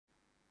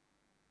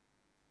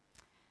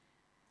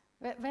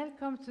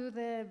Welcome to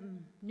the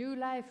New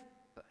Life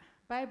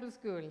Bible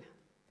School.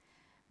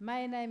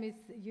 My name is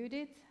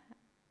Judit,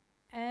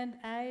 and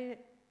I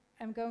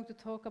am going to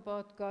talk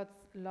about God's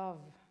love.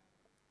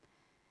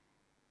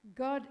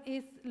 God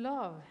is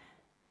love.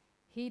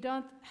 He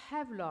don't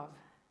have love,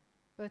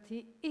 but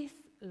He is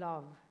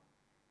love.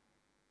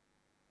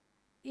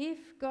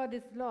 If God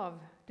is love,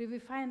 do we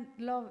find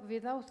love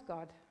without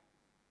God?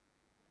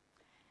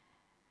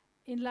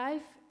 In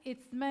life,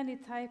 it's many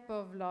types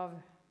of love.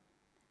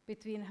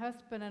 Between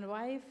husband and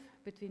wife,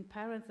 between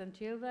parents and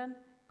children,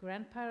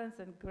 grandparents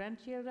and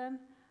grandchildren,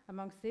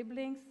 among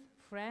siblings,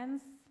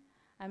 friends,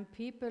 and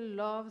people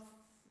loves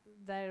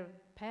their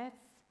pets.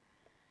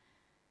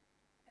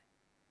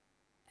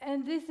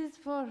 And this is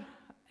for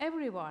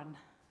everyone,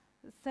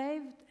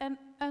 saved and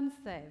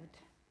unsaved.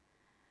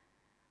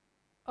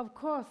 Of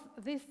course,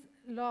 this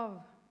love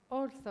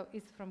also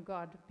is from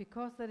God,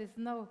 because there is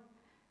no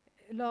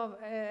love,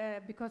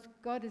 because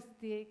God is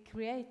the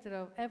creator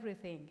of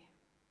everything.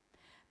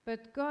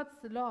 But God's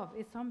love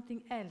is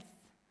something else.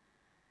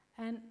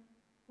 And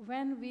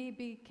when we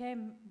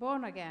became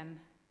born again,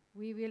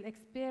 we will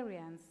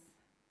experience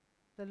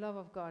the love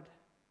of God.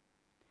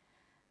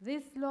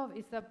 This love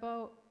is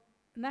about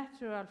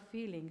natural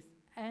feelings,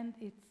 and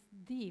it's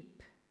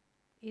deep.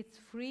 It's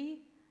free,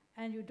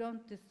 and you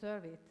don't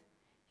deserve it.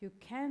 You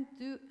can't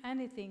do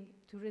anything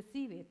to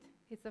receive it.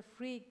 It's a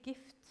free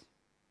gift.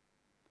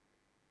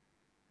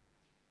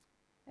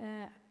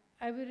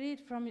 I will read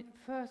from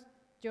 1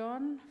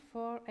 John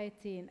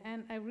 4:18,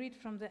 and I read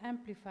from the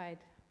Amplified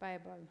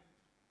Bible.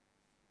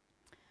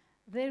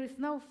 There is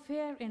no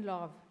fear in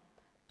love.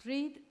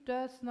 Dread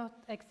does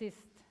not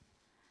exist,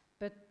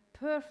 but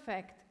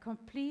perfect,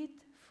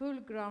 complete,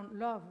 full-grown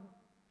love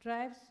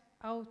drives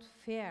out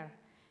fear,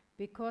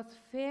 because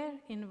fear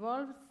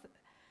involves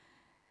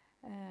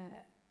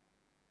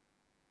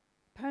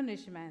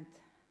punishment.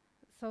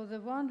 So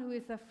the one who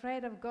is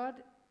afraid of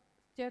God's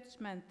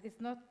judgment is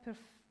not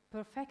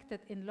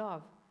perfected in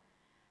love,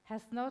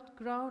 has not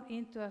grown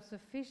into a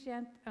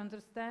sufficient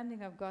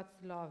understanding of God's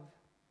love.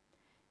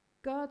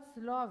 God's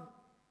love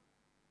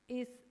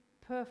is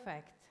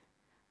perfect,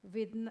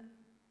 with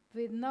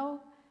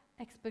no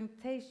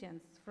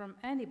expectations from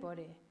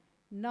anybody,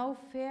 no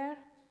fear,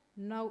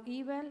 no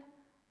evil,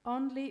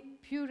 only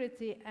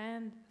purity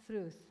and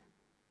truth.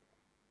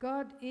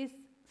 God is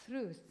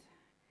truth.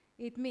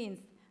 It means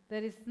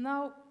there is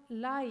no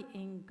lie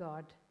in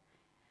God.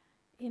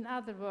 In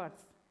other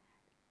words,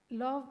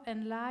 love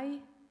and lie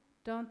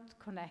don't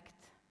connect.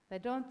 They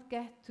don't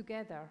get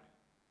together.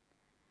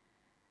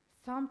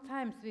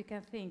 Sometimes we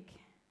can think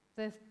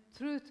the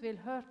truth will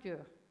hurt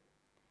you.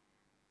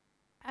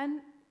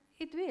 And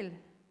it will.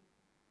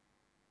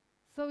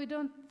 So we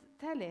don't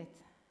tell it.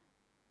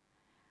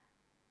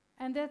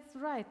 And that's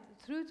right.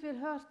 Truth will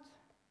hurt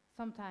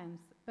sometimes.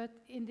 But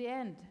in the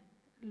end,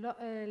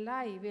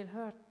 lie will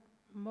hurt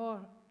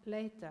more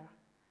later.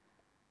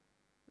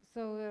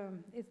 So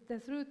the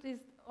truth is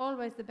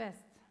always the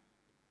best.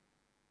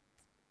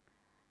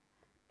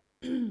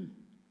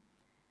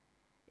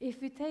 If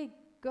we take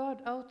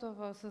God out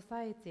of our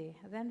society,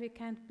 then we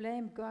can't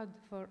blame God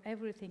for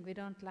everything we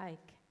don't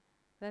like.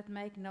 That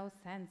makes no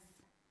sense.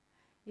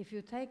 If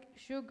you take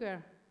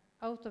sugar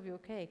out of your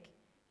cake,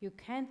 you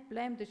can't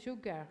blame the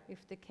sugar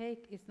if the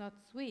cake is not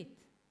sweet.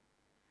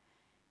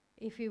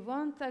 If you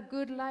want a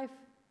good life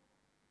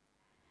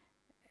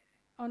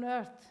on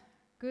earth,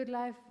 good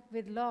life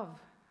with love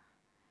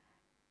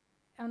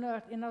on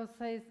earth, in our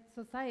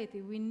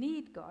society, we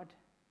need God.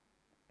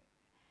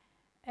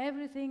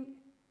 Everything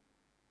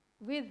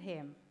with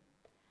Him.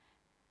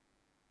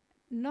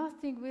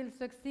 Nothing will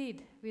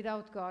succeed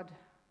without God.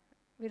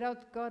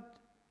 Without God,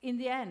 in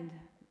the end,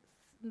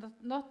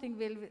 nothing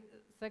will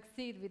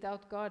succeed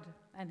without God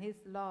and His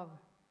love.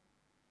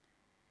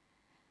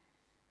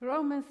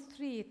 Romans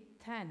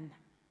 3:10.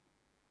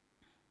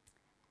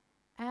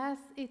 As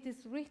it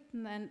is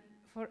written and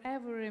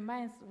forever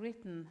remains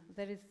written,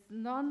 there is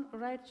none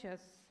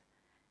righteous,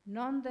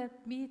 none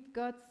that meet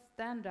God's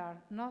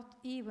standard, not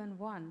even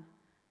one.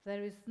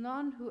 There is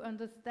none who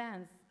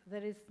understands.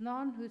 There is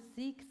none who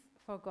seeks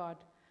for God.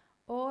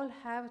 All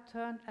have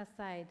turned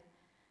aside.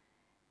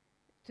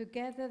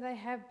 Together they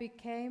have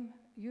become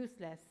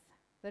useless.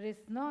 There is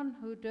none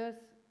who does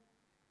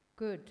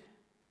good.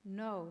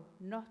 No,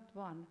 not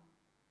one.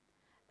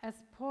 As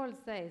Paul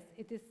says,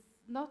 it is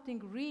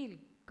nothing real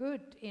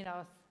good in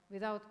us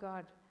without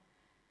God.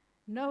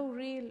 No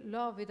real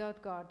love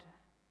without God.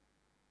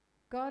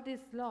 God is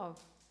love.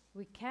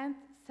 We can't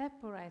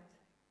separate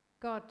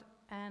God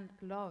and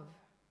love.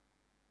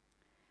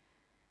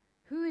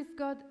 Who is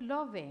God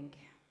loving?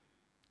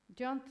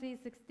 John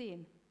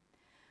 3:16.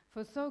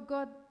 For so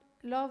God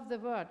loved the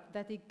world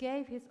that He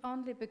gave His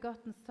only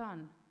begotten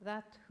Son,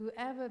 that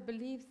whoever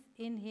believes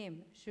in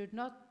Him should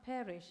not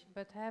perish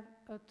but have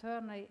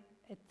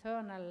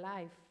eternal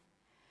life.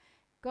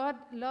 God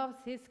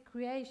loves His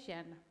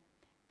creation,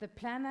 the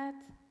planet,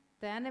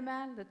 the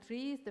animal, the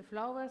trees, the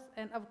flowers,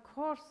 and of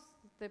course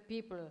the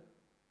people.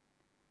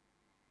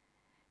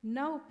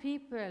 No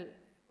people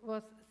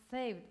was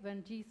saved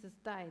when Jesus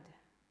died.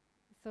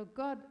 So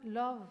God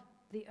loved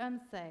the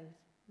unsaved,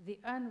 the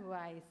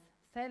unwise,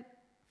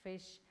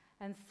 selfish,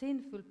 and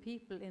sinful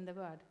people in the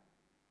world.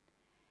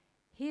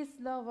 His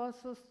love was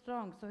so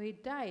strong, so he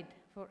died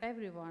for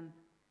everyone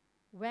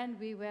when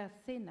we were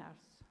sinners.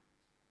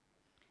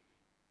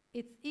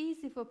 It's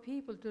easy for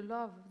people to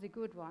love the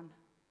good one,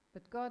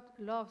 but God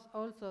loves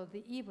also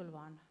the evil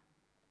one.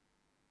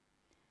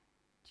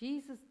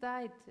 Jesus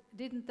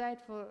didn't die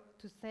for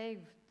the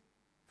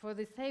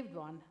saved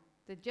one,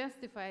 the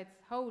justified,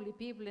 holy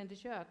people in the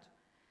church.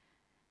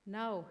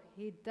 No,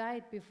 he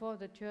died before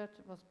the church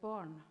was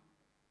born,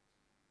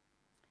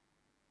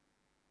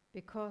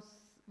 because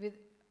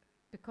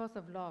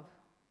of love.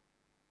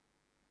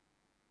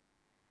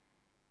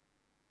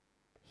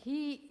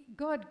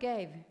 God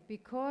gave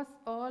because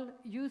all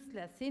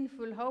useless,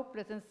 sinful,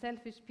 hopeless, and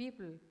selfish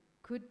people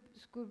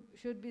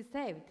should be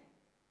saved.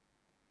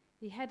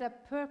 He had a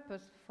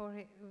purpose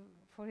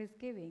for his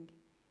giving.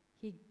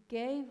 He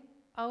gave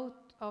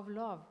out of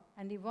love,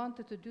 and he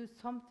wanted to do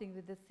something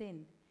with the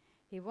sin.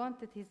 He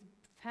wanted his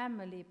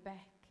family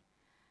back,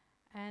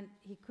 and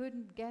he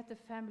couldn't get the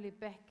family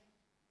back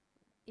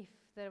if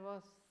there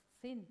was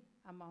sin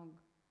among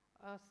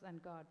us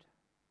and God.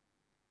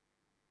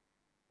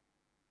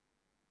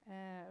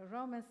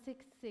 Romans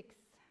 6:6.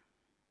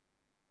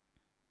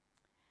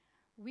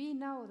 We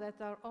know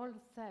that our old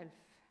self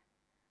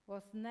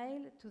was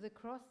nailed to the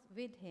cross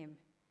with him,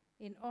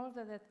 in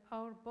order that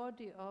our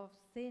body of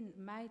sin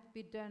might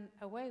be done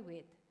away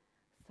with,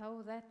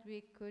 so that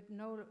we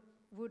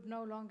would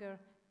no longer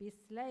be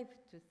slaves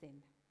to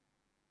sin.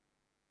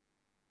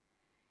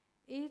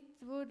 It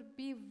would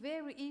be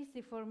very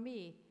easy for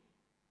me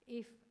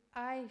if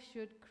I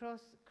should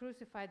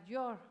crucify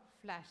your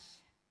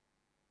flesh,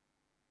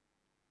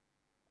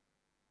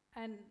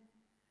 and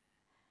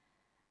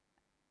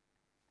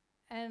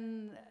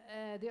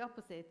the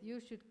opposite,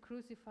 you should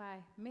crucify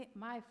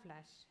my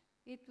flesh.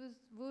 It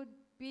would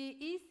be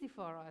easy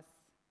for us.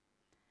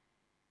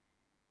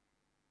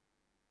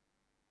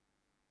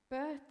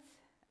 But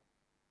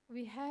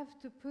we have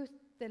to put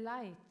the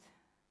light,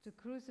 to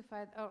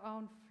crucify our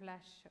own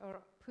flesh,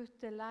 or put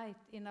the light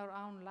in our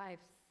own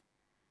lives.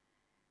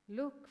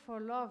 Look for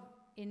love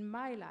in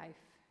my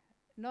life,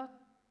 not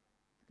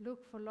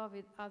look for love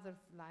in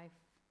others' life.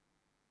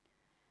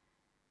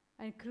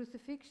 And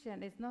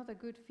crucifixion is not a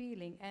good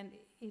feeling, and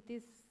it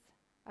is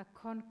a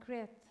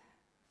concrete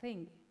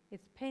thing.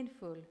 It's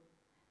painful,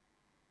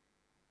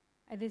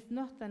 and it's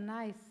not a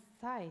nice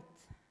sight.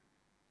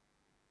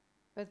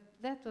 But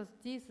that was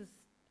Jesus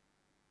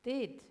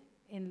did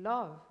in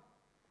love.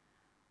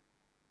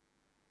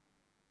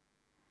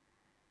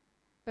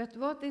 But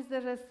what is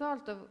the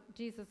result of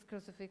Jesus'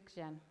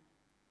 crucifixion?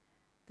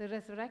 The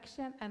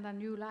resurrection and a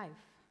new life.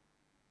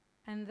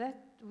 And that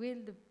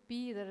will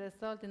be the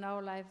result in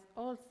our lives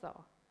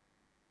also.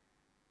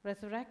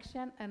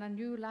 Resurrection and a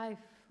new life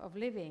of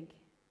living.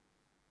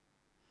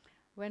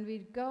 When we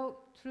go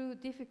through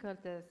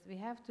difficulties, we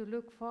have to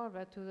look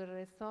forward to the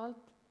result,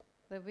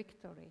 the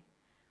victory.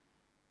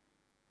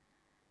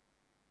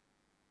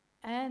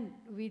 And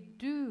we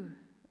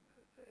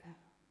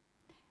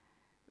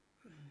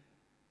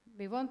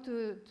want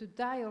to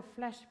die of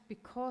flesh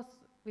because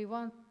we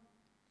want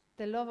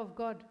the love of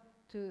God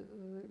to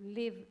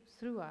live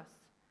through us.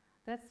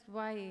 That's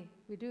why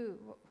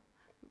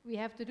we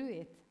have to do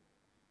it.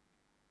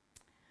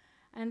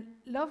 And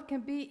love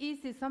can be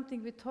easy,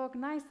 something we talk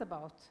nice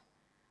about.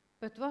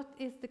 But what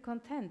is the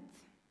content?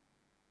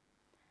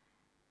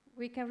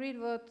 We can read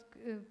what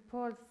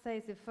Paul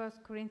says in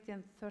 1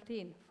 Corinthians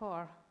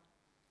 13:4.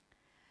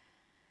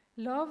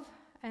 Love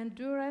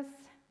endures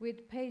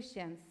with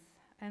patience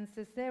and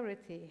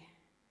sincerity.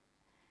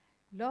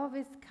 Love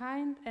is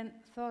kind and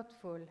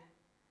thoughtful,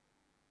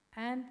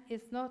 and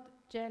is not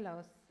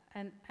jealous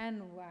and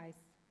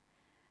unwise.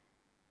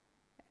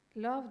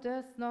 Love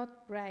does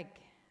not brag,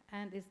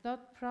 and is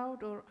not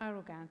proud or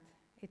arrogant.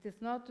 It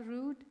is not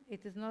rude,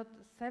 it is not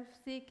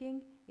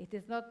self-seeking, it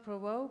is not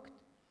provoked,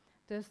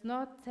 does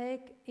not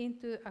take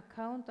into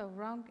account of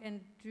wrong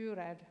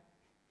endured.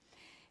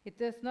 It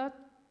does not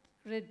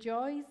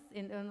rejoice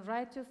in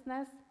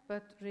unrighteousness,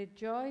 but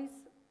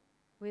rejoice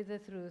with the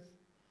truth.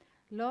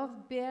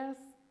 Love bears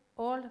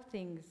all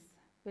things,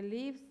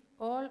 believes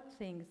all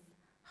things,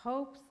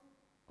 hopes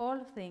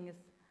all things,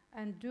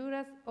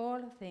 endures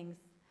all things.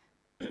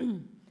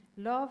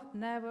 Love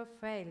never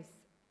fails.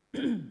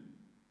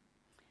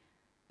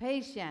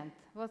 Patient,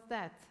 what's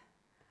that?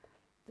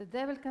 The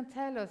devil can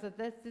tell us that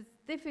this is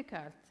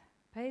difficult.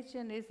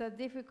 Patience is a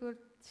difficult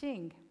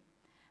thing.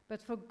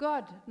 But for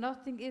God,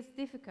 nothing is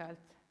difficult.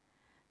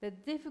 The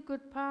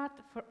difficult part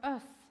for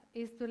us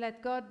is to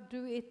let God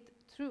do it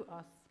through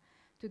us,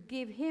 to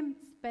give him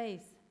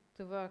space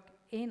to work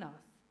in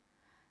us.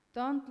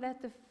 Don't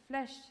let the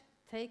flesh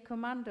take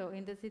commando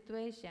in the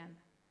situation.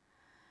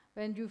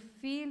 When you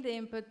feel the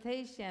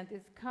impatient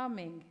is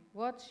coming,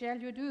 what shall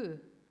you do?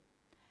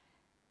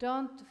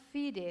 Don't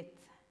feed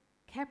it,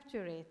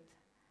 capture it.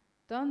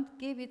 Don't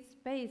give it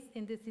space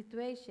in the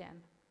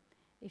situation.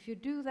 If you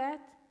do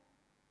that,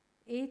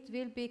 It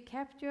will be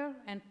captured,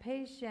 and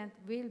patience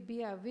will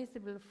be a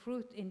visible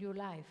fruit in your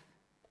life.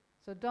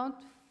 So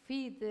don't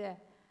feed the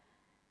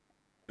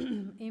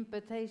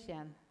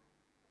imputation.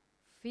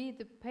 Feed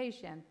the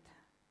patient.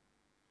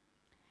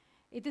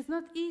 It is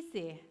not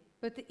easy,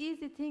 but the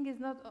easy thing is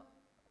not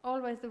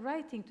always the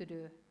right thing to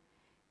do.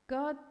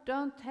 God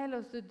don't tell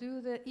us to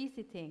do the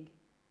easy thing,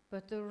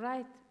 but the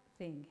right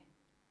thing.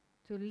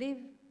 To live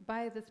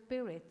by the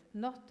Spirit,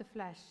 not the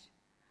flesh.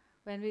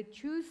 When we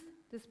choose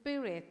the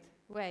Spirit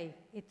way,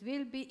 it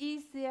will be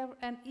easier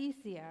and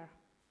easier.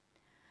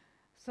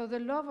 So the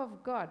love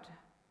of God,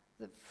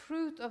 the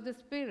fruit of the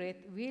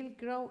Spirit, will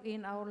grow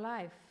in our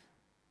life,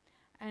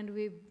 and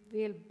we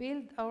will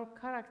build our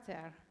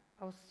character.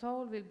 Our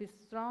soul will be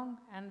strong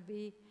and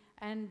be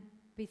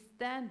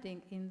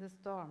standing in the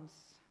storms.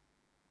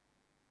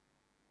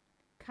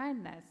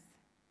 Kindness.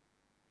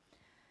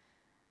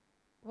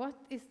 What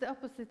is the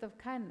opposite of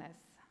kindness?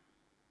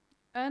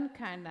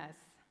 Unkindness.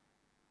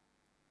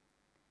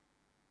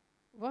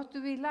 What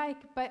do we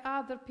like by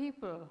other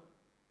people?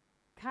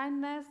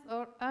 Kindness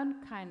or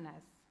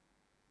unkindness?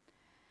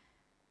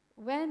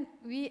 When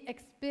we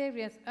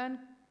experience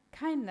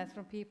unkindness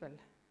from people,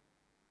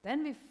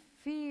 then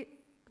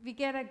we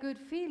get a good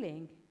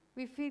feeling.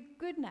 We feel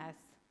goodness,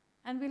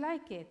 and we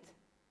like it.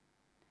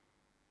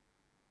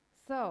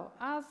 So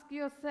ask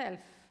yourself,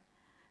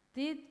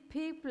 do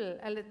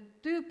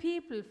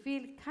people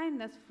feel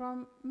kindness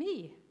from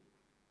me?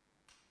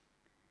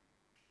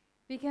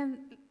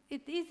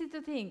 It's easy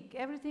to think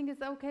everything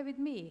is okay with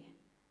me,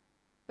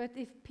 but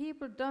if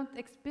people don't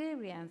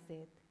experience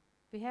it,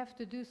 we have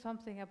to do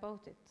something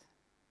about it.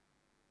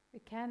 We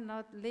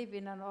cannot live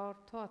in our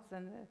thoughts,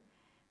 and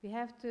we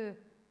have to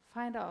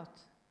find out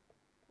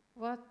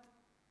what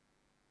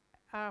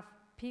are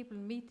people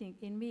meeting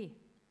in me.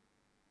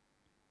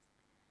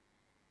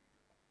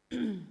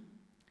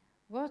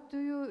 What do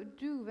you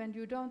do when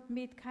you don't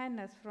meet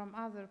kindness from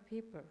other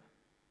people?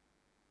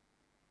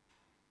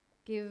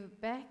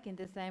 Give back in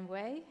the same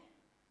way?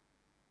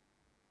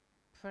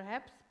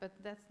 Perhaps, but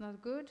that's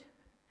not good.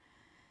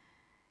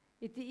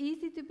 It's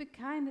easy to be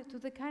kind to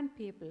the kind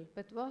people,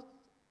 but what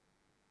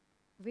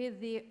with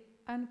the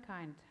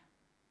unkind?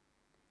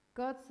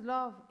 God's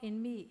love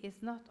in me is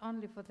not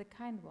only for the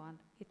kind one,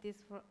 it is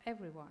for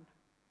everyone.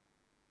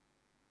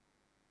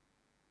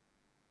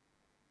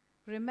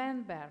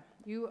 Remember,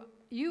 you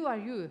are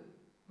you,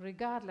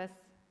 regardless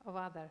of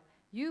others.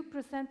 You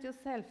present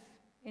yourself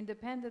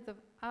independent of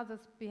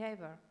others'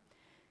 behavior.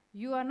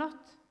 You are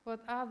not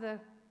what others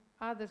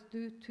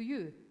do to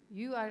you.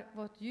 You are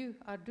what you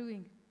are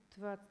doing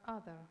towards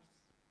others.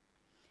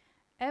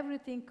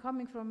 Everything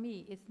coming from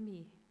me is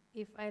me,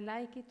 if I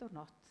like it or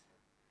not.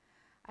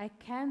 I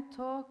can't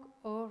talk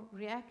or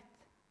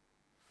react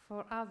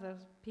for other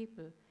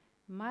people.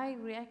 My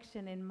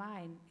reaction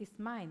is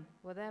mine,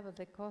 whatever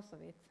the cause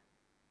of it.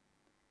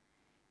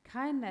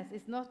 Kindness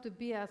is not to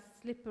be a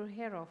slipper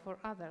hero for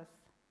others.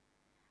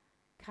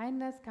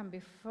 Kindness can be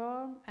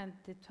firm and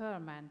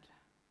determined.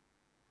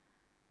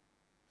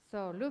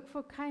 So look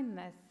for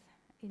kindness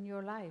in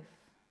your life.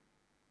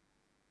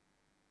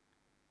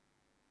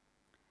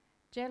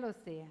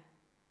 Jealousy.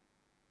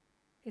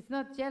 It's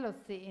not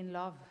jealousy in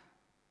love.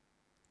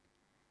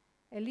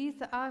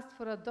 Elisa asked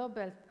for a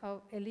double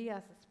of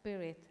Elias'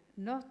 spirit,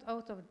 not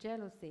out of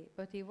jealousy,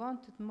 but he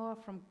wanted more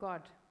from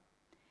God.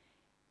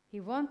 He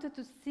wanted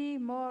to see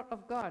more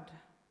of God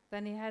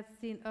than he had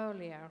seen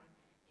earlier.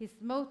 His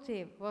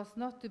motive was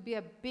not to be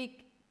a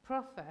big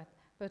prophet,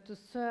 but to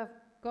serve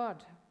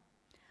God.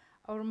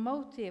 Our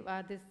motives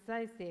are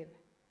decisive.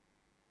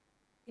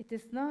 It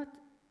is not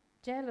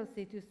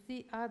jealousy to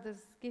see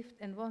others' gift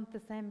and want the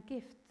same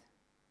gift.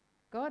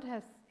 God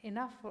has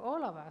enough for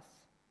all of us.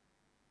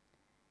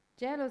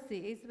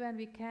 Jealousy is when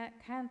we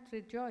can't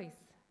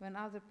rejoice when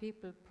other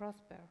people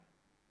prosper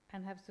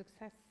and have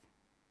success.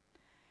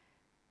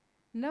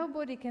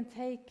 Nobody can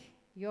take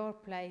your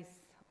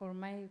place or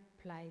my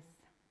place.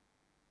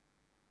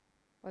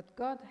 What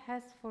God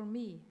has for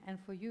me and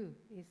for you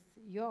is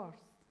yours.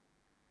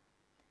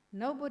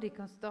 Nobody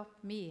can stop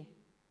me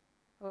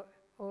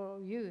or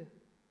you.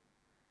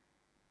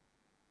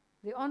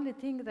 The only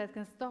thing that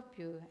can stop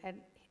you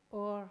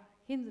or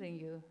hindering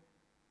you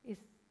is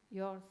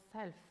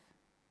yourself.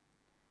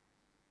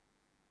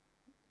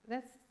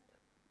 That's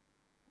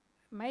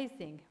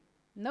amazing.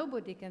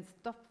 Nobody can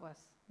stop us.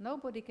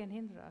 Nobody can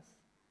hinder us.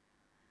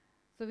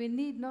 So we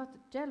need not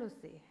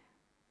jealousy.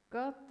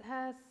 God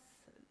has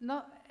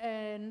not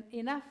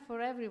enough for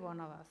every one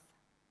of us.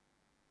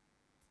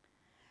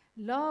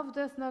 Love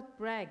does not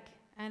brag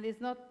and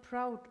is not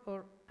proud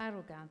or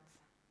arrogant.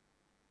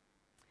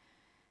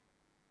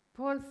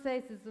 Paul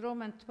says in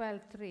Romans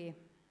 12:3,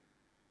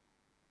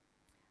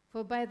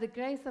 "For by the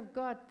grace of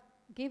God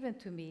given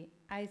to me,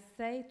 I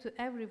say to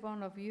every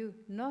one of you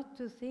not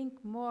to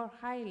think more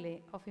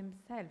highly of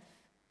himself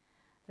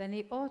than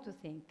he ought to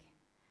think,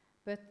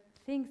 but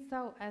think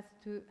so as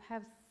to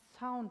have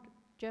sound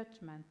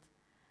judgment,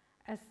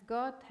 as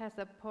God has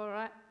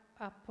apportioned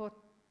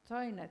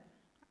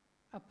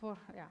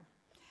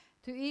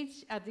to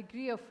each a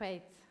degree of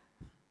faith.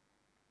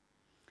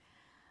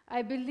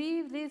 I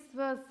believe this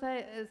verse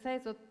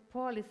says what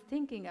Paul is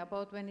thinking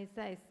about when he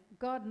says,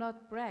 God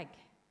not brag,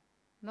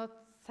 not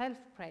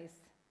self-praise,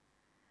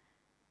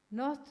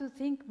 not to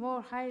think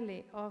more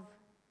highly of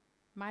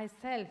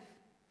myself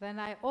than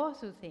I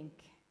ought to think.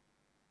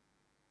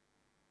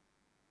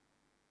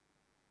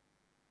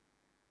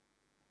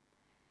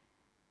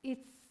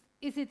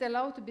 Is it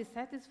allowed to be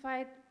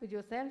satisfied with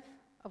yourself?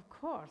 Of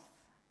course.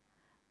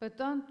 But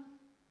don't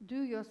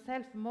do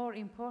yourself more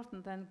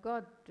important than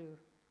God do.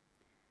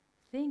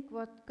 Think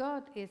what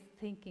God is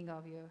thinking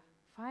of you.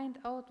 Find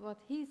out what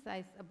He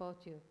says about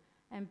you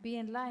and be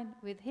in line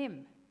with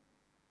Him.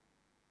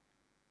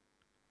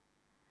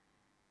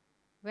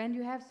 When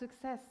you have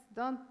success,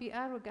 don't be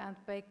arrogant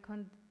by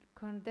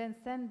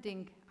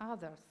condescending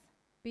others.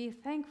 Be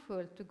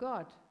thankful to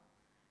God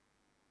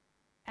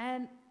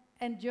and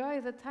enjoy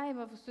the time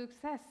of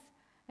success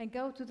and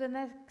go to the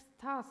next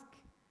task,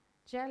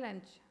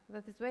 challenge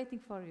that is waiting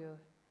for you.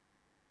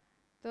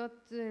 Don't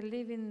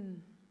live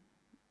in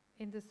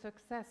the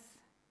success.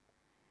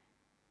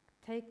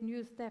 Take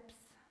new steps.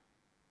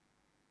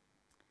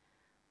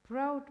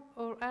 Proud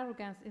or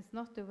arrogance is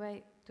not the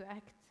way to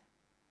act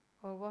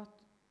or what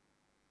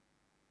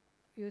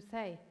you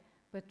say.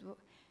 But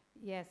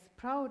yes,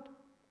 proud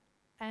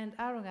and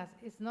arrogance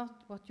is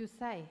not what you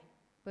say,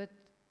 but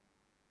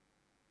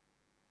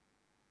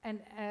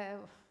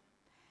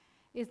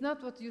it's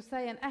not what you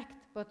say and act,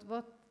 but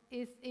what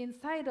is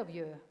inside of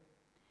you.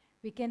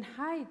 We can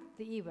hide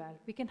the evil.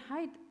 We can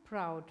hide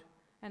proud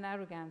and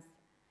arrogance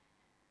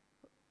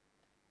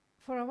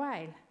for a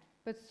while,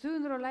 but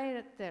sooner or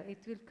later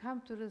it will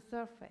come to the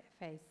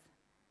surface.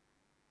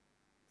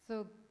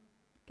 So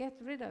get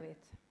rid of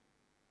it.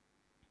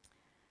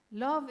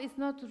 Love is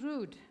not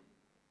rude.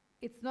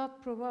 It's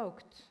not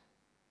provoked.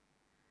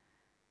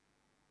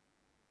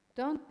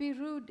 Don't be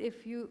rude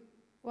if you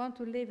want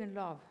to live in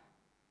love.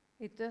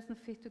 It doesn't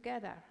fit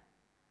together.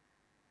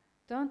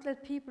 Don't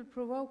let people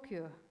provoke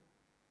you.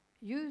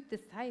 You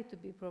decide to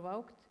be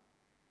provoked.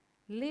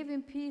 Live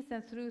in peace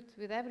and truth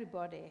with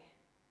everybody.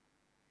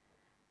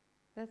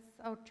 That's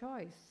our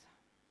choice.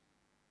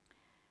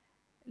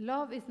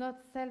 Love is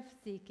not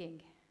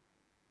self-seeking.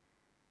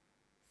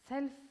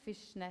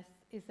 Selfishness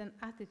is an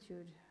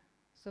attitude,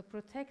 so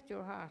protect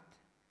your heart.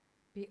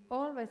 Be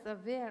always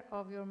aware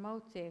of your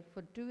motive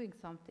for doing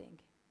something.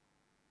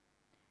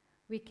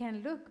 We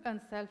can look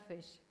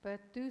unselfish, but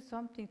do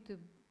something to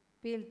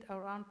build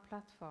our own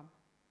platform.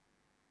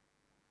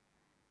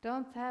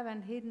 Don't have a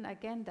hidden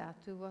agenda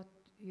to what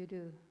you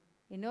do.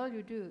 In all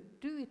you do,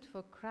 do it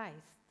for Christ.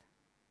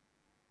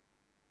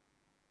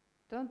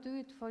 Don't do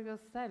it for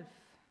yourself.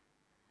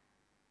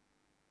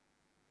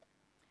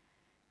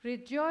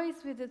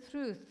 Rejoice with the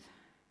truth.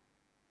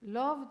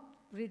 Love,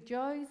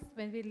 rejoice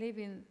when we live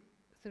in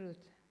truth.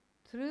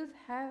 Truth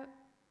has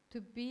to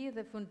be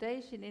the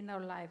foundation in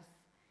our lives.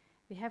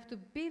 We have to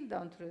build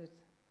on truth.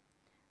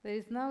 There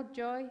is no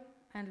joy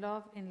and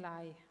love in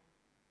lie.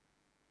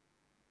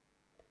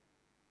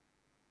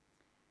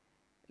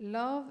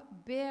 Love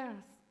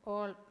bears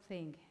all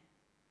things.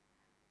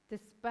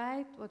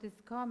 Despite what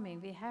is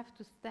coming, we have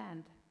to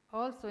stand,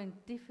 also in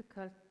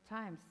difficult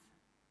times.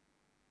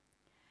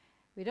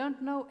 We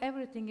don't know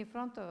everything in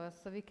front of us,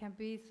 so we can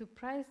be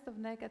surprised of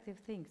negative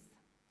things.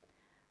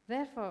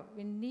 Therefore,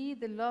 we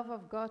need the love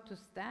of God to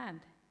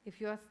stand.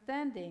 If you are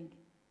standing,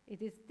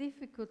 it is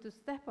difficult to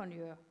step on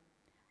you.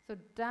 So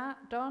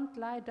don't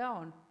lie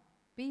down.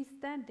 Be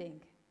standing.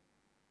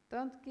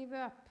 Don't give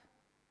up,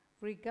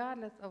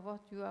 regardless of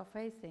what you are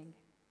facing.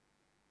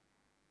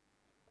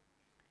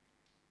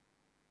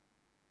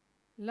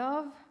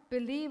 Love,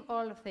 believe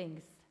all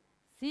things.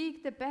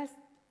 Seek the best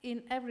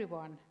in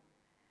everyone,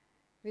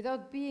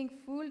 without being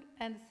fooled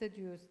and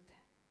seduced.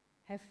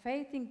 Have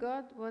faith in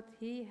God, what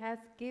He has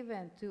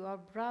given to our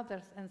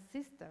brothers and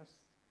sisters.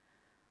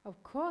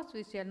 Of course,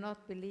 we shall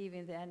not believe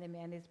in the enemy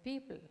and his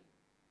people.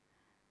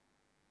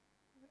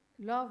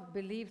 Love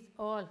believes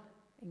all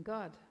in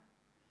God.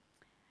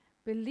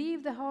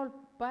 Believe the whole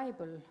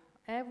Bible,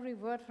 every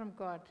word from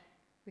God.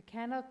 We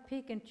cannot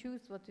pick and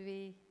choose what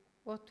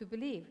to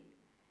believe.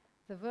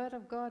 The word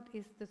of God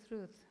is the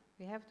truth.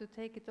 We have to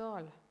take it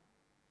all.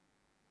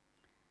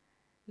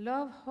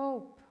 Love,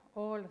 hope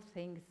all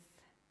things.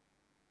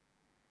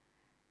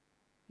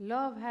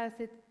 Love has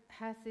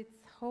its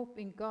hope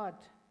in God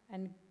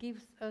and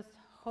gives us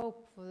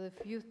hope for the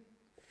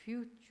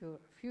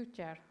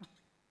future.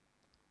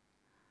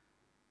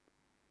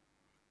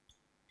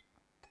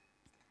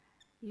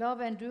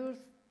 Love endures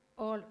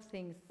all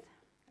things.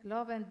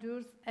 Love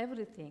endures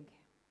everything.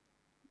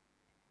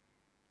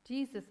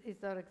 Jesus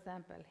is our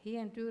example. He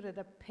endured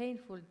a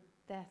painful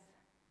death.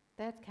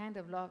 That kind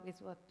of love is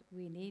what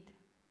we need.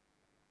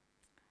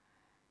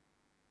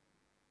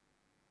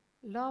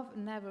 Love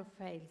never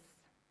fails.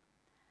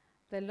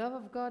 The love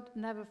of God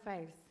never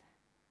fails.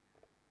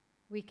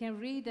 We can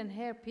read and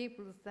hear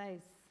people say,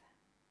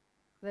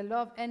 the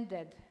love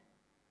ended.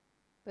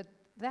 But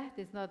that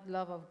is not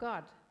love of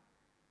God.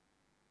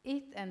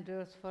 It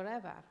endures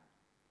forever.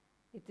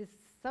 It is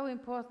so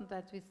important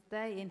that we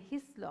stay in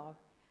His love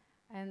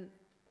and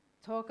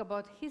talk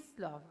about his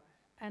love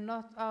and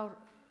not our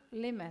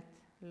limit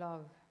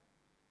love.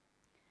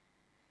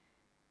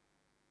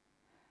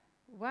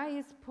 Why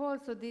is Paul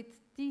so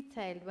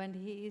detailed when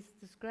he is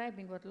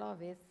describing what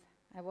love is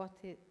and what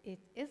it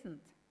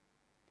isn't?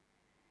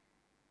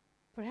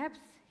 Perhaps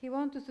he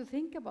wants us to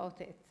think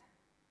about it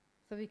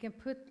so we can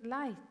put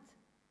light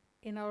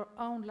in our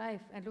own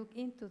life and look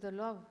into the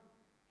love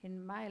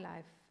in my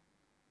life.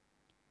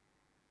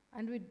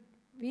 And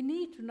we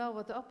need to know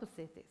what the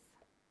opposite is.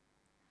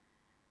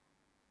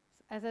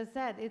 As I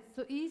said, it's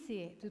so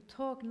easy to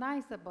talk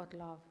nice about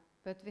love,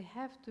 but we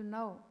have to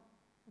know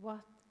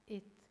what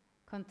it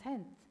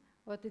contains,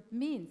 what it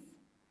means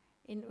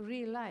in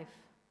real life.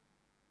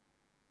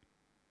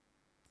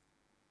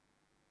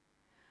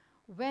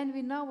 When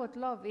we know what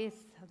love is,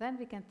 then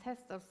we can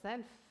test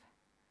ourselves,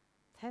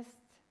 test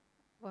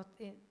what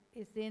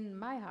is in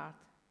my heart.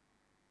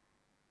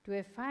 Do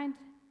I find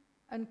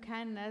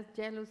unkindness,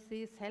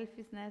 jealousy,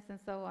 selfishness, and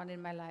so on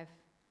in my life?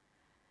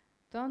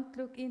 Don't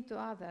look into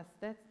others.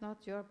 That's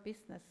not your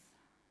business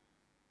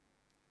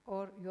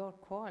or your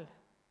call.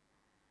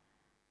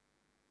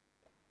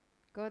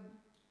 God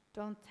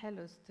don't tell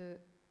us to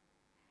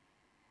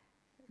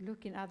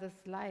look in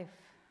others' life.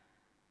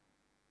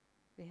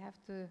 We have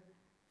to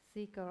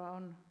seek our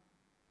own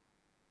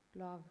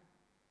love.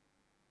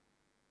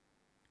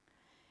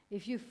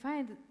 If you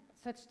find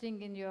such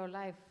thing in your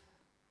life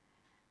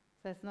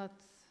that's not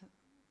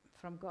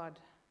from God,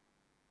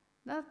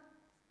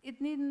 it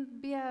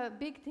needn't be a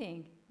big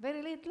thing,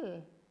 very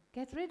little.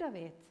 Get rid of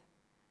it.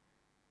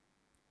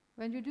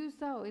 When you do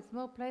so, it's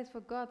more place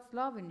for God's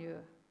love in you.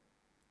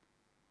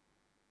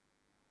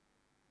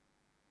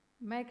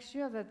 Make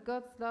sure that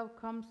God's love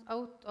comes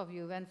out of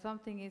you when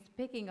something is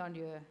picking on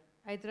you,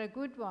 either a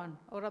good one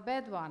or a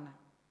bad one.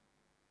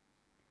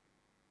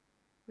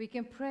 We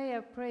can pray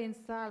in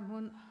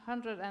Psalm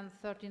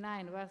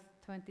 139, verse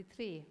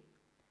 23.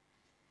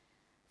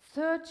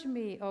 Search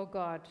me, O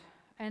God,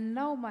 and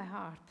know my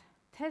heart.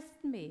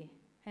 Test me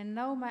and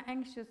know my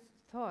anxious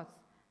thoughts,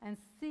 and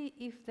see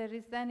if there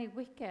is any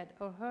wicked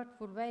or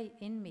hurtful way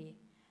in me,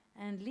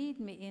 and lead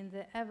me in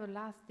the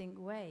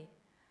everlasting way.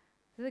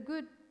 It's a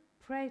good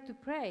pray to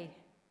pray,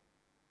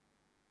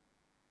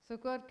 so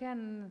God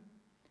can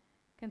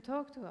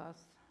talk to us.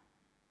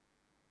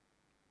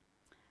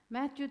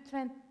 Matthew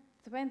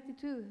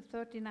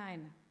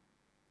 22:39.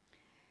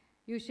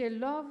 You shall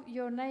love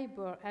your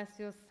neighbor as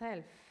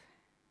yourself.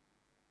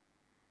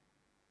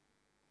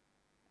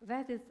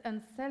 That is,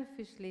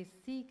 unselfishly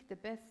seek the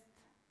best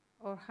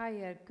or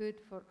higher good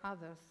for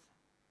others.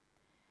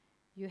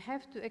 You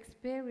have to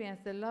experience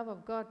the love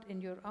of God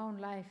in your own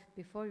life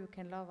before you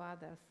can love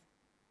others.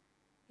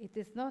 It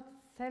is not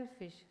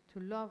selfish to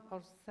love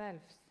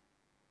ourselves.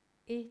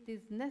 It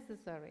is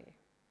necessary.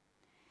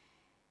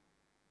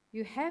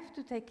 You have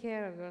to take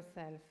care of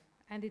yourself,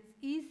 and it's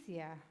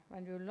easier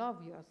when you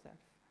love yourself.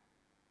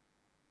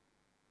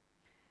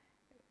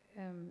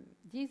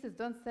 Jesus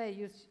don't say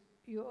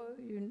you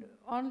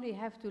only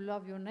have to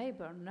love your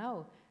neighbor.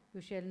 No,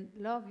 you shall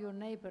love your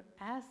neighbor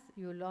as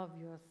you love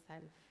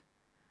yourself.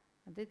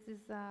 And this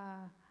is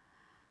a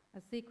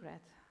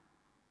secret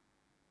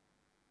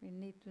we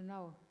need to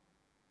know.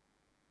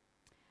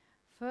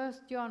 1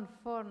 John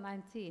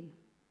 4:19.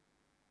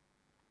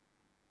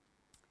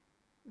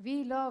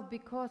 We love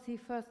because he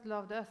first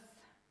loved us.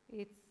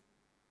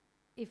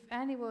 If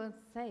anyone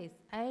says,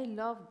 I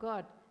love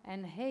God,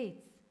 and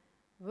hates,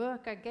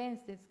 work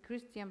against his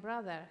Christian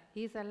brother,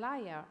 he is a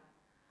liar.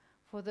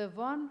 For the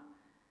one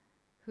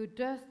who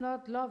does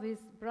not love his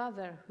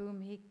brother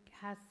whom he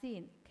has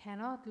seen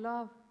cannot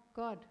love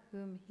God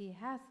whom he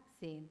has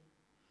seen.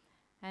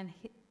 And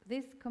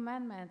this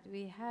commandment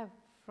we have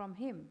from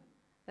him,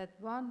 that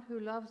one who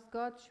loves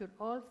God should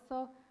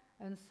also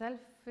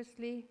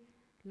unselfishly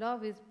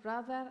love his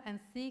brother and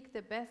seek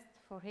the best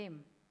for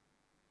him.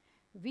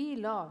 We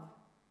love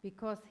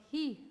because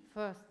he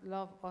first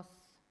loved us.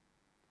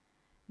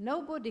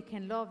 Nobody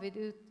can love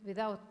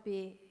without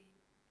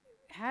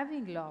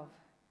having love.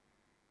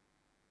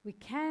 We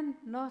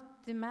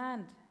cannot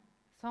demand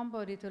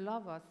somebody to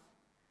love us.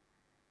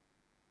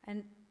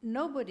 And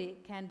nobody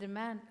can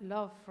demand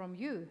love from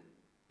you.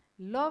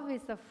 Love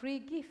is a free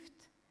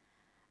gift.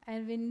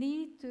 And we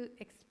need to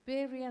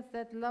experience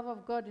that love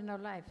of God in our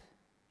life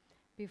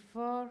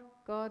before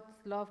God's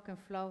love can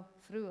flow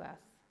through us.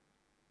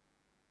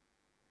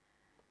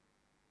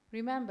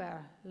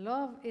 Remember,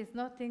 love is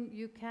nothing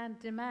you can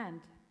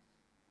demand,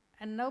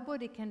 and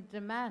nobody can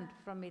demand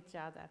from each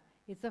other.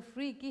 It's a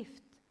free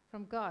gift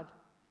from God,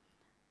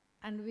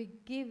 and we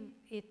give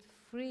it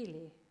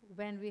freely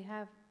when we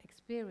have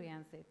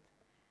experienced it.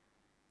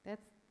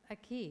 That's a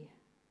key.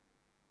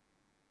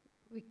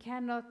 We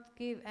cannot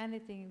give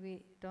anything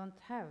we don't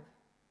have.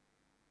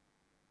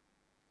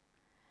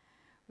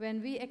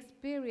 When we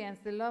experience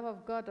the love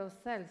of God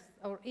ourselves,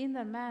 our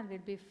inner man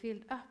will be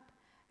filled up,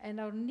 and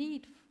our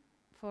need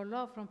for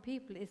love from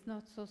people is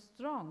not so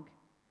strong.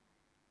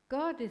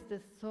 God is the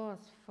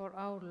source for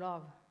our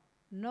love,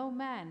 no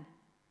man.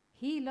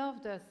 He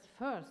loved us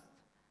first,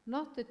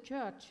 not the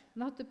church,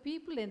 not the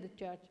people in the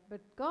church,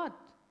 but God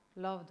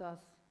loved us.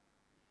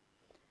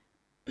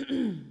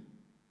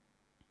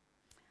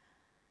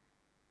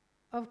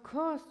 Of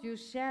course, you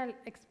shall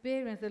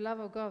experience the love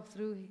of God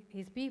through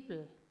his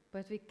people,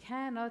 but we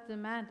cannot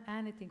demand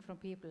anything from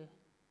people.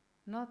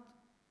 Not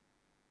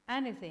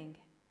anything.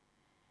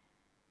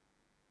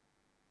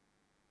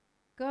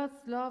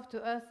 God's love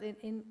to us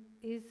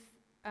is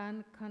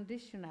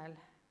unconditional.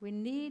 We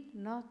need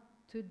not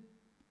to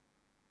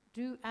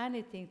do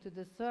anything to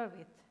deserve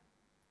it.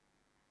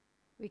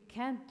 We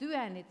can't do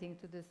anything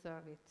to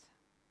deserve it.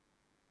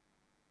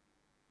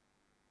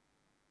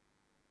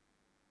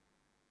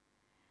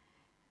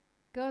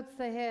 God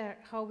says here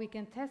how we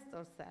can test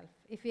ourselves.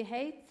 If we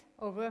hate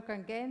or work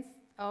against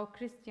our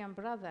Christian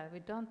brother, we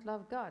don't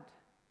love God.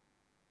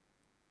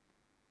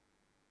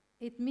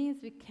 It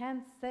means we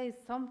can't say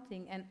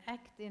something and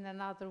act in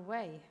another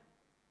way.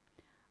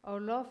 Our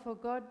love for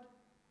God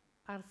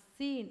are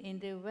seen in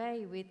the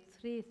way we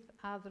treat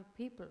other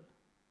people.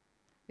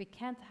 We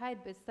can't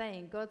hide by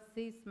saying, God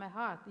sees my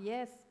heart.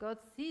 Yes, God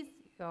sees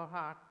your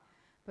heart,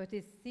 but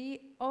He sees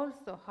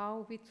also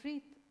how we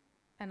treat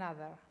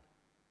another.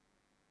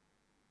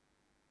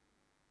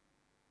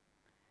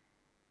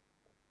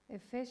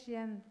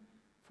 Ephesians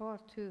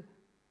 4:2.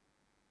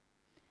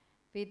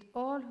 With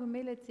all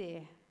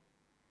humility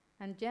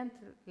and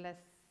gentleness,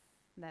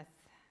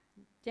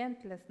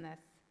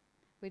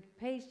 with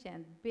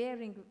patience,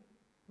 bearing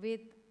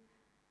with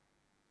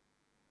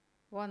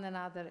one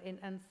another in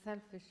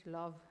unselfish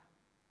love.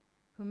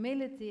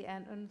 Humility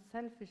and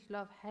unselfish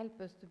love help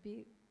us to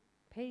be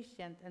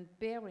patient and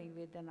bearing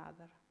with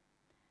another.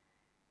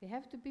 We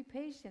have to be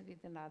patient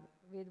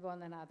with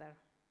one another.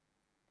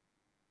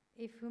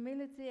 If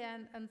humility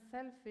and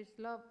unselfish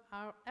love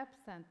are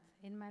absent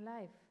in my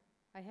life,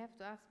 I have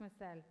to ask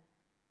myself,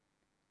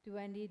 do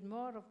I need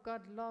more of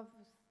God's love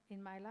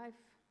in my life?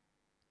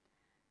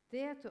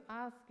 Dare to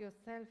ask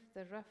yourself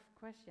the rough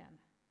question.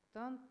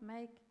 Don't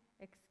make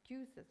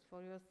excuses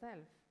for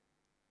yourself.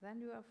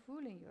 Then you are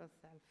fooling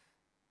yourself.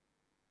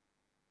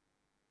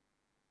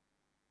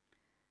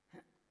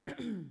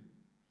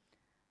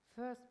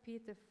 1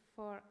 Peter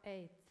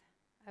 4:8.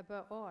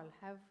 Above all,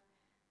 have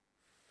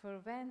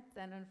fervent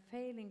and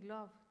unfailing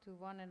love to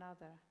one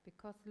another,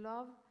 because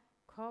love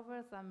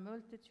covers a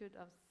multitude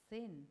of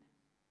sin.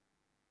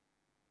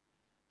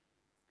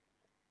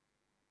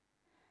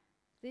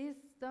 This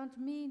don't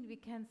mean we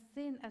can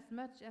sin as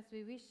much as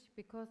we wish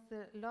because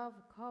the love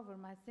covers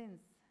my sins.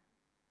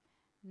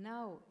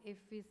 No, if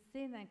we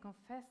sin and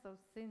confess our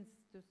sins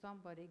to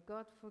somebody,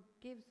 God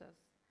forgives us.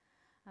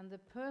 And the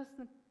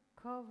person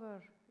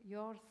covers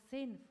your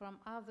sin from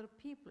other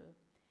people.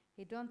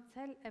 He don't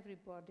tell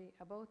everybody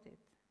about it.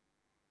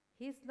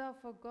 His love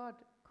for God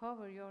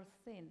covers your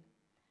sin,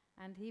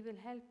 and He will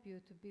help you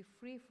to be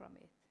free from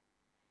it.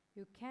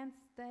 You can't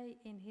stay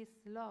in His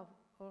love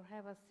or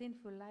have a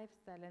sinful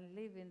lifestyle and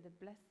live in the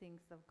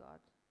blessings of God.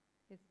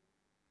 It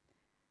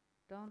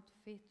don't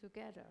fit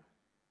together.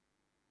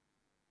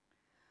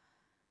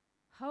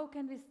 How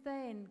can we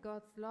stay in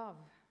God's love?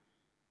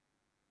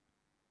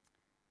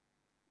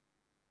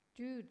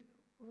 Jude,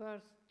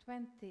 verse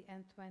 20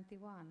 and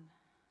 21.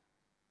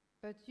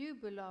 But you,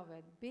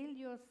 beloved, build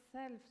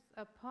yourselves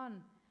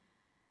upon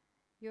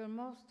your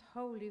most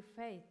holy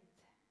faith.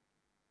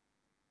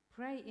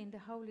 Pray in the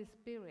Holy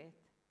Spirit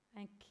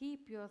and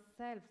keep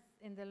yourselves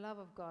in the love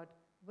of God,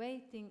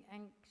 waiting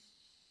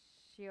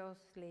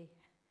anxiously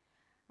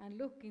and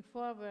looking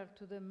forward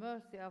to the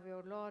mercy of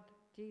your Lord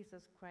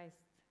Jesus Christ.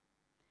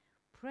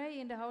 Pray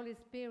in the Holy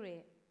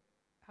Spirit,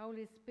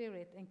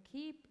 and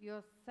keep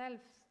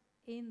yourselves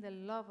in the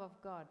love of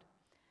God.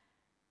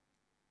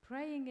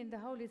 Praying in the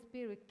Holy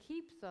Spirit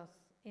keeps us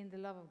in the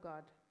love of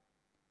God.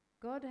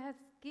 God has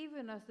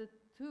given us the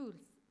tools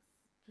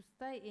to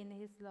stay in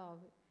His love.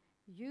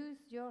 Use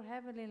your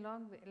heavenly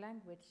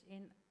language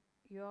in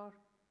your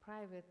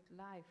private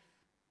life.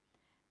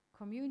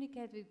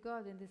 Communicate with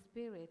God in the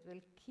Spirit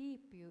will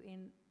keep you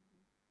in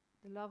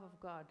the love of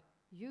God.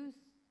 Use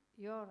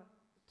your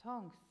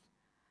tongues.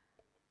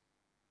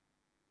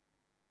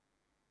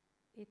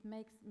 It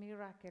makes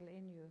miracle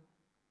in you.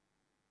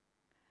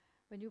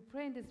 When you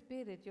pray in the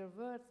Spirit, your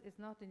words is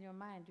not in your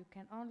mind. You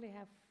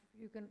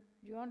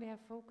only have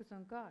focus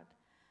on God,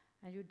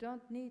 and you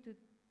don't need to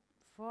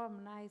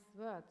form nice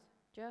words.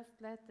 Just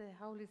let the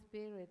Holy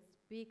Spirit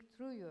speak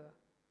through you.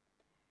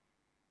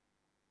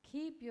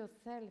 Keep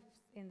yourselves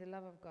in the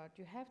love of God.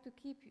 You have to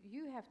keep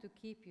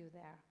you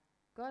there.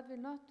 God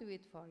will not do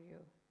it for you.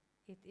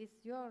 It is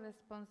your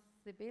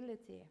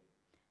responsibility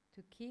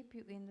to keep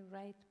you in the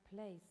right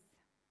place.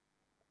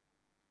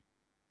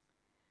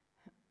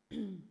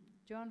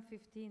 John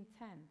 15:10.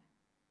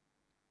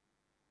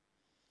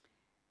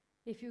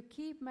 If you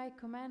keep my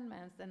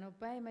commandments and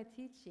obey my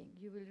teaching,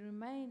 you will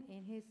remain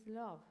in His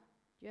love,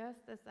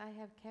 just as I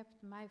have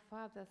kept my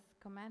Father's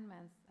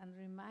commandments and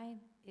remain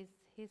in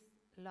His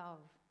love.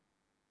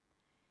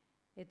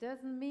 It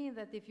doesn't mean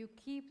that if you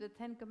keep the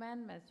 10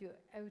 commandments, you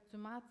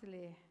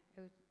automatically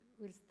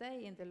will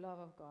stay in the love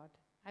of God.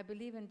 I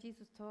believe when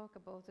Jesus talks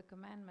about the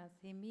commandments,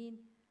 he means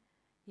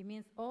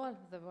all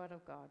the Word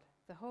of God,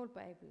 the whole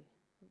Bible.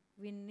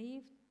 We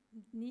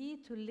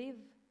need to live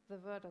the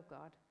Word of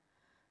God.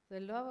 The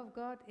love of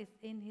God is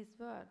in His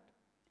Word,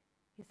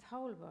 His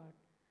whole Word.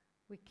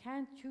 We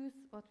can't choose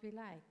what we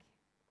like.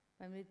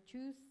 When we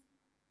choose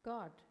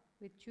God,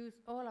 we choose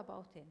all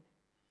about Him,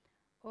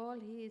 all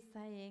He is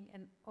saying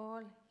and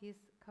all His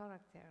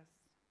characters.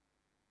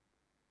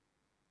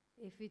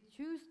 If we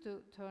choose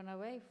to turn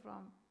away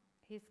from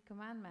His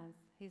commandments,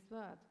 His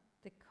Word,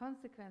 the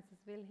consequences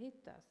will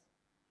hit us.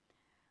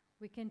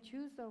 We can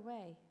choose our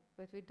way,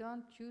 but we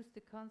don't choose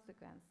the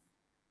consequence.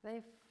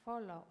 They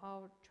follow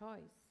our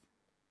choice.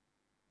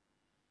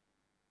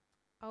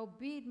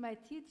 Obey my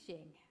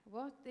teaching.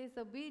 What is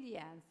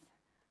obedience?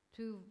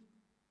 To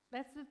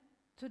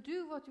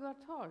do what you are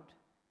told,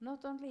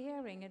 not only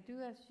hearing and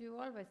do as you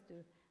always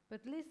do,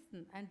 but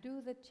listen and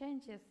do the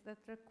changes that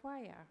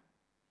require.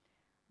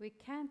 We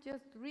can't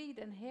just read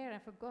and hear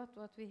and forget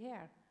what we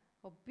hear.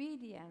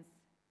 Obedience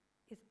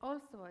is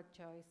also a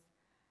choice,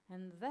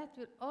 and that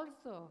will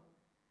also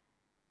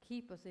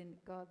keep us in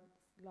God's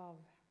love.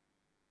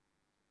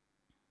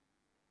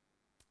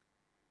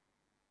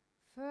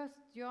 1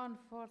 John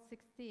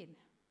 4:16.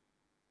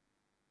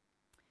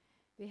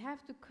 We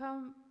have to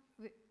come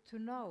to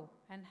know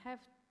and have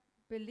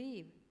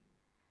believe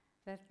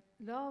that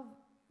love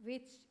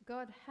which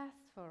God has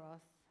for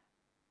us.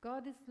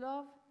 God is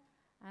love,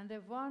 and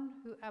the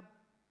one who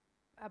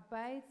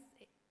abides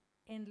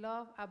in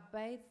love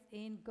abides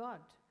in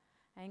God,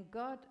 and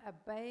God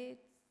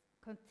abides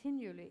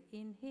continually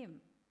in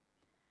him.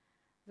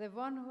 The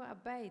one who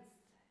abides,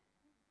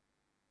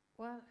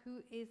 well,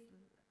 who is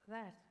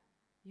that?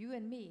 You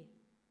and me.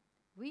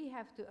 We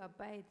have to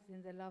abide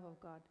in the love of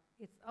God.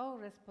 It's our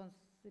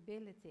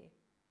responsibility.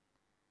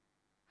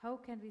 How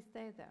can we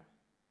stay there?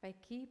 By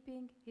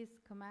keeping His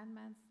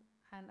commandments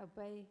and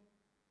obey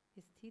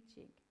His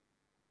teaching.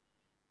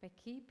 By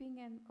keeping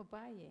and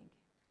obeying.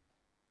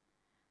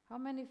 How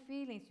many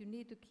feelings you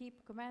need to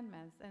keep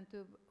commandments and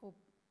to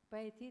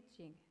obey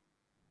teaching?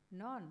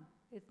 None.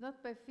 It's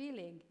not by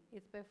feeling,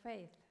 it's by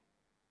faith.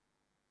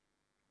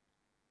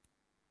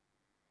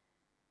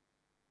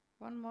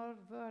 One more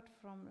word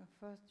from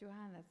 1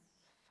 Johannes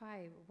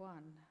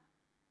 5:1.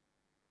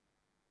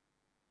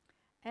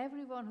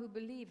 Everyone who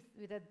believes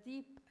with a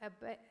deep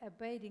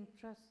abiding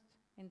trust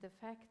in the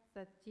fact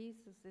that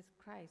Jesus is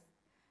Christ,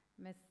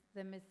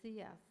 the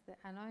Messiah, the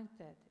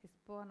Anointed, is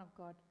born of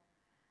God.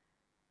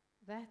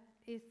 That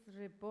is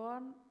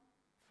reborn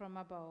from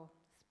above,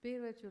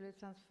 spiritually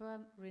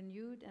transformed,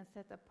 renewed, and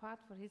set apart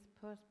for His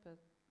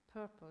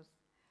purpose.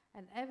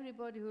 And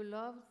everybody who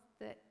loves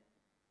the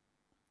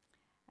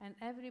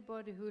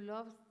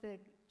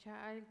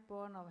child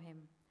born of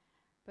Him.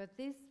 But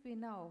this we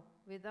know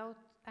without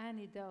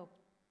any doubt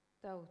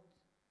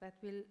that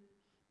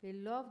we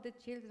love the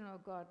children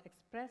of God,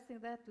 expressing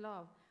that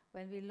love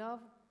when we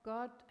love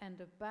God and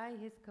obey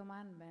His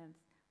commandments.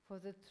 For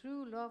the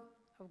true love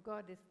of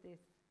God is this,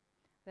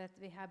 that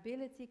we have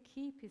ability to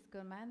keep His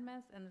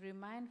commandments and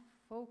remain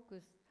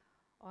focused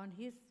on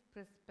His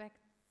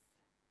precepts,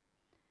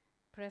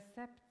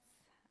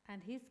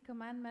 and His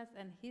commandments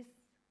and His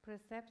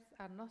precepts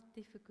are not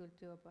difficult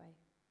to obey.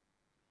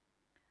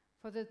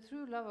 For the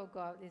true love of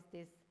God is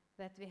this,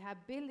 that we have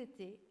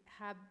ability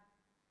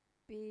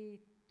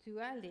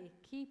habitually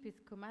keep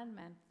His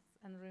commandments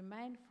and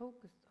remain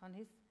focused on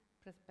His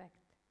precepts.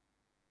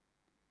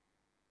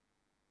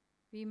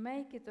 We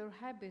make it our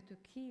habit to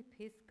keep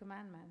His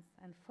commandments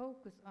and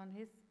focus on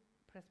His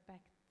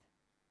precepts.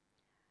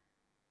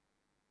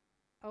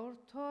 Our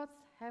thoughts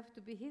have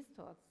to be His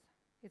thoughts.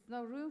 It's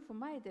no room for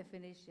my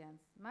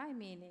definitions, my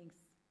meanings.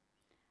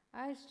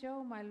 I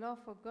show my love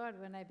for God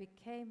when I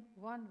became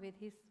one with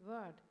His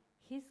word,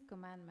 His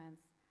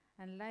commandments,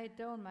 and laid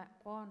down my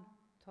own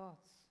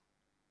thoughts.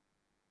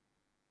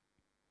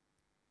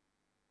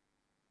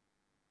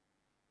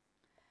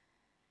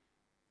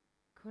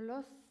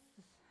 Colossians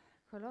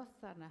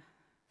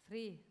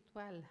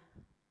 3:12.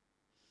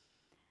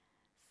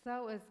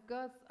 So as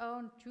God's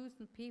own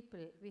chosen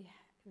people,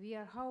 we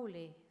are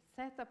holy,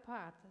 set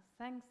apart,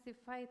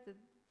 sanctified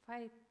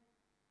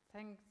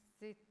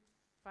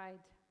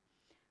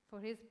for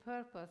His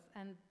purpose,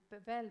 and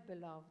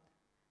well-beloved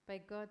by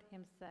God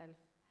Himself.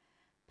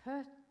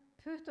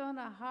 Put on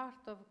a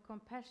heart of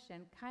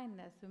compassion,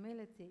 kindness,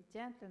 humility,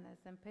 gentleness,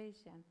 and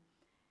patience,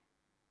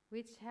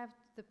 which have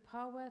the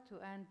power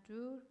to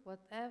endure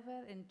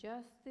whatever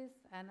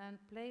injustice and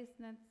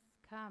unpleasantness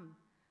come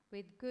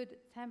with good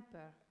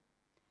temper,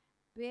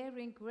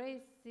 bearing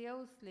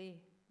graciously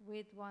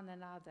with one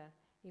another,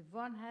 if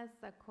one has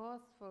a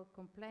cause for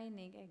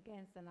complaining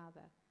against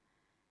another.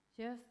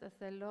 Just as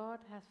the Lord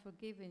has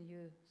forgiven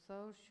you,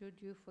 so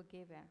should you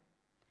forgive him.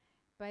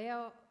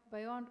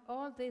 Beyond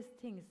all these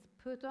things,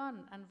 put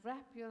on and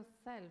wrap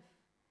yourself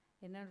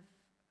in an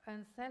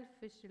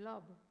unselfish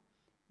love,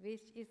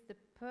 which is the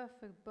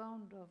perfect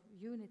bond of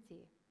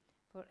unity.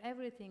 For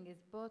everything is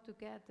brought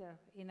together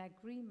in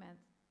agreement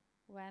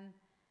when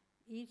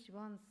each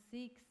one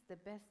seeks the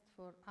best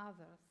for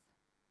others.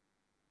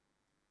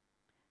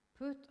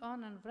 Put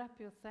on and wrap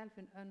yourself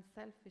in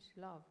unselfish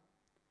love.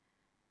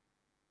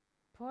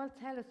 Paul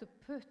tells us to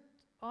put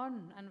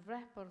on and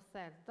wrap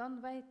ourselves.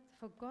 Don't wait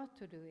for God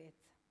to do it.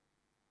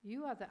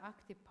 You are the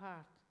active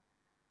part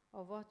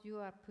of what you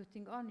are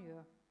putting on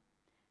you.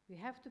 You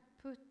have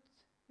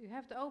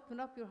to open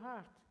up your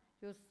heart,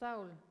 your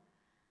soul,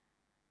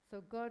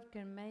 so God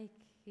can make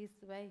his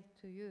way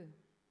to you.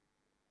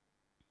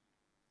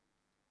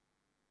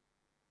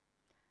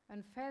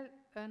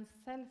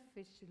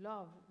 Unselfish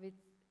love, which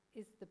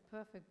is the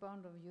perfect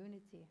bond of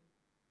unity.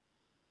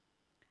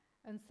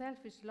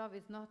 Unselfish love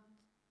is not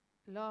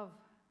love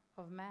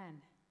of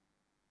man.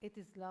 It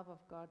is love of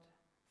God.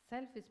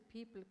 Selfish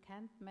people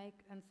can't make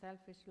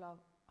unselfish love,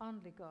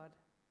 only God.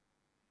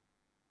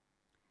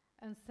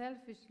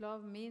 Unselfish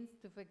love means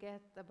to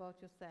forget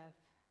about yourself.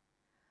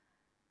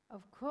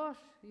 Of course,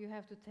 you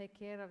have to take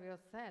care of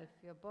yourself,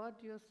 your body,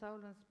 your soul,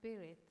 and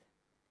spirit.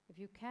 If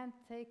you can't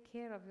take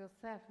care of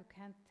yourself, you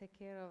can't take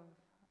care of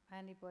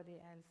anybody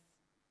else.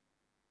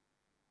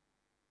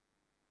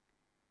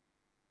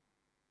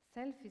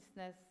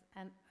 Selfishness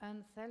and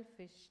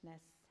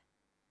unselfishness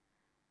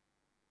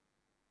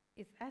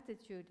is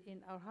attitude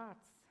in our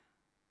hearts.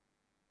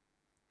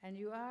 And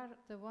you are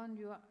the one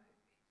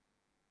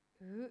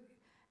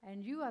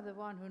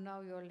who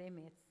know your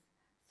limits.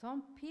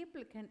 Some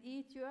people can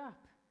eat you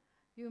up.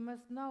 You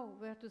must know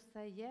where to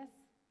say yes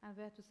and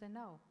where to say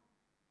no.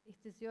 It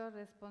is your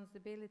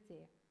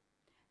responsibility.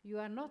 You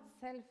are not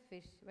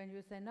selfish when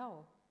you say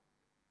no.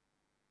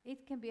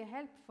 It can be a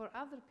help for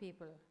other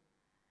people.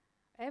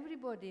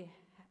 Everybody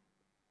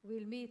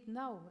will meet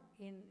no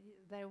in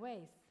their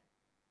ways.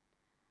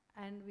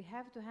 And we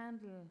have to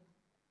handle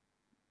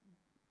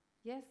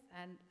yes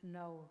and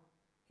no.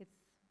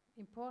 It's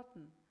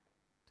important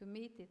to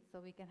meet it so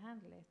we can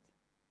handle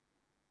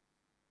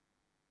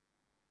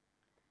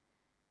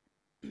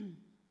it.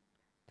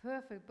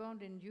 Perfect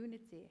bond in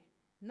unity.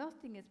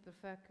 Nothing is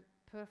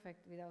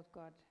perfect without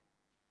God.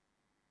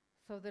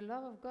 So the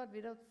love of God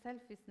without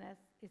selfishness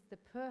is the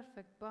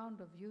perfect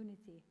bond of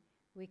unity.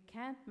 We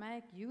can't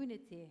make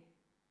unity,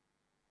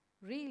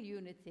 real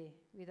unity,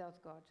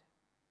 without God.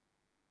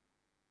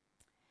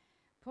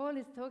 Paul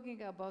is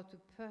talking about to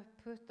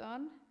put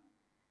on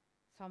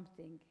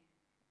something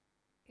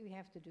we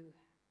have to do.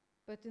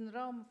 But in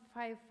Rome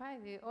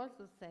 5:5 he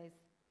also says,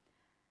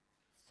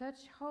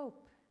 such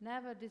hope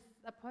never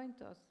disappoints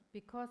us,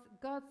 because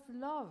God's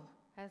love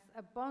has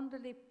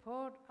abundantly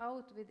poured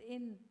out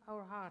within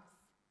our hearts.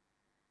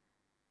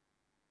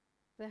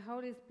 The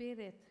Holy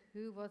Spirit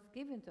who was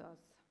given to us.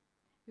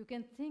 You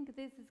can think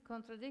this is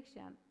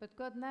contradiction, but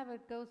God never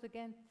goes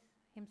against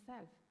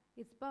himself.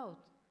 It's both.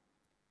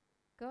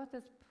 God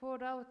has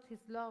poured out his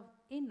love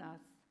in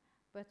us,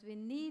 but we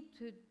need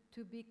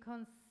to be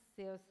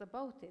conscious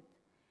about it.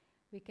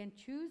 We can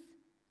choose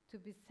to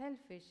be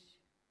selfish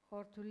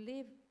or to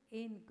live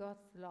in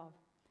God's love.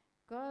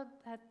 God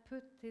had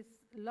put his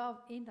love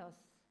in us.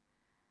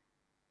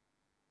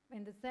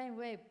 In the same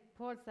way,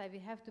 Paul said we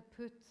have to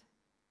put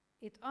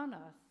it on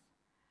us.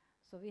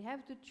 So we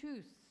have to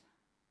choose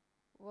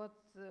what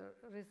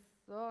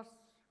resource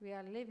we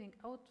are living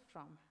out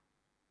from.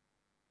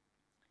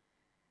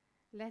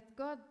 Let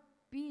God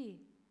be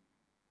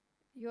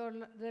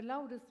the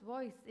loudest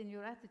voice in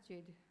your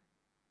attitude.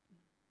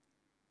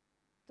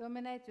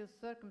 Dominate your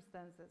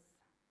circumstances.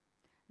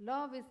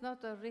 Love is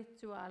not a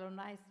ritual or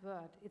nice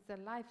word. It's a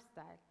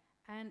lifestyle,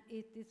 and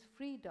it is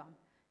freedom.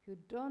 You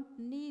don't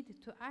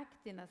need to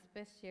act in a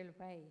special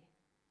way.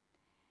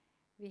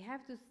 We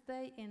have to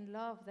stay in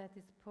love that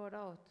is poured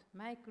out.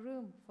 Make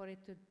room for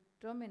it to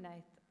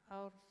dominate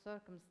our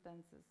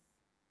circumstances.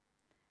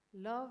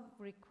 Love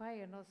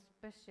requires no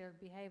special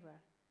behavior.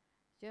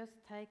 Just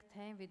take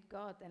time with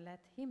God and let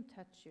him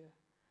touch you.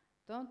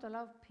 Don't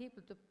allow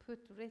people to put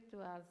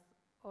rituals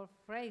or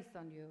phrase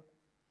on you.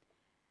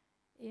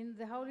 In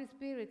the Holy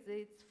Spirit,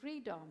 it's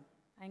freedom,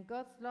 and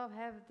God's love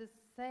has the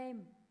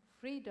same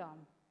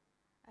freedom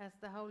as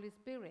the Holy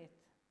Spirit.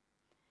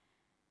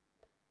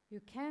 You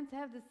can't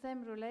have the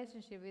same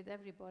relationship with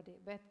everybody,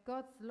 but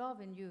God's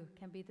love in you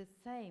can be the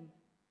same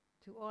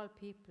to all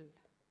people.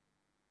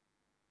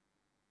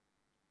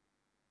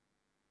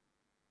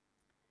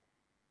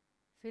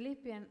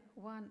 Philippians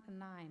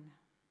 1:9.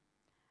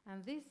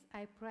 And this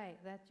I pray,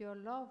 that your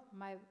love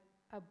may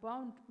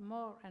abound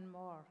more and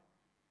more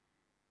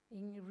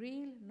in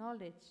real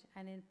knowledge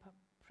and in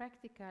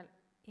practical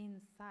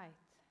insight.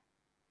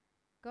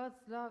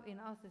 God's love in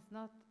us is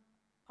not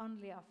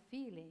only a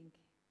feeling.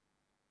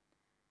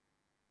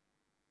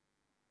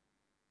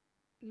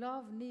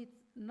 Love needs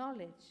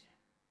knowledge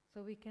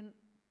so we can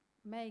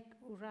make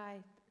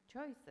right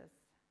choices.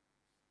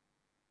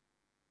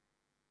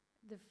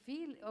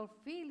 Our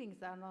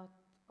feelings are not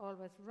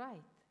always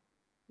right.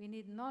 We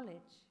need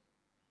knowledge.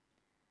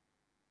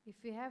 If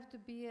we have to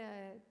be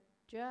a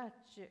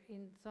judge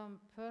in some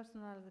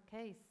personal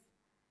case,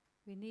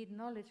 we need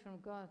knowledge from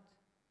God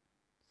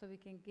so we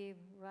can give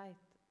right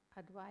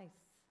advice.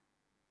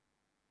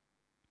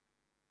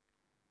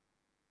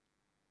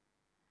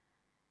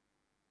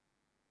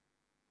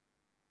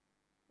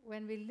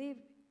 When we live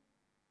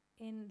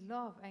in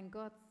love and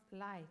God's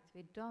light,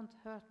 we don't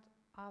hurt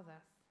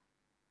others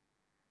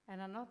and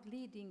are not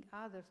leading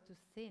others to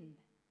sin.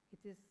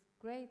 It is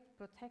great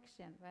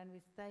protection when we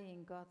stay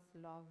in God's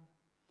love.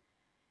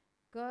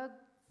 God's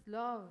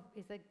love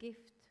is a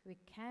gift. We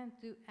can't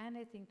do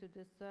anything to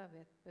deserve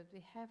it, but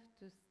we have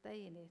to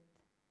stay in it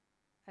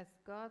as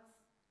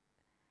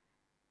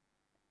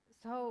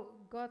so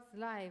God's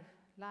light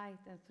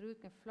and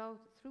truth can flow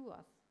through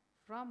us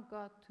from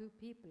God to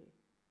people.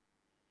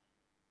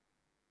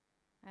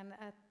 And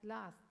at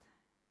last,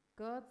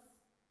 God's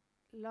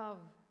love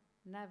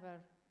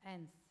never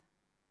ends.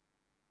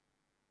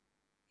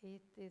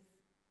 It is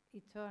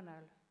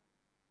eternal.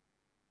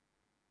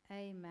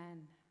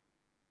 Amen.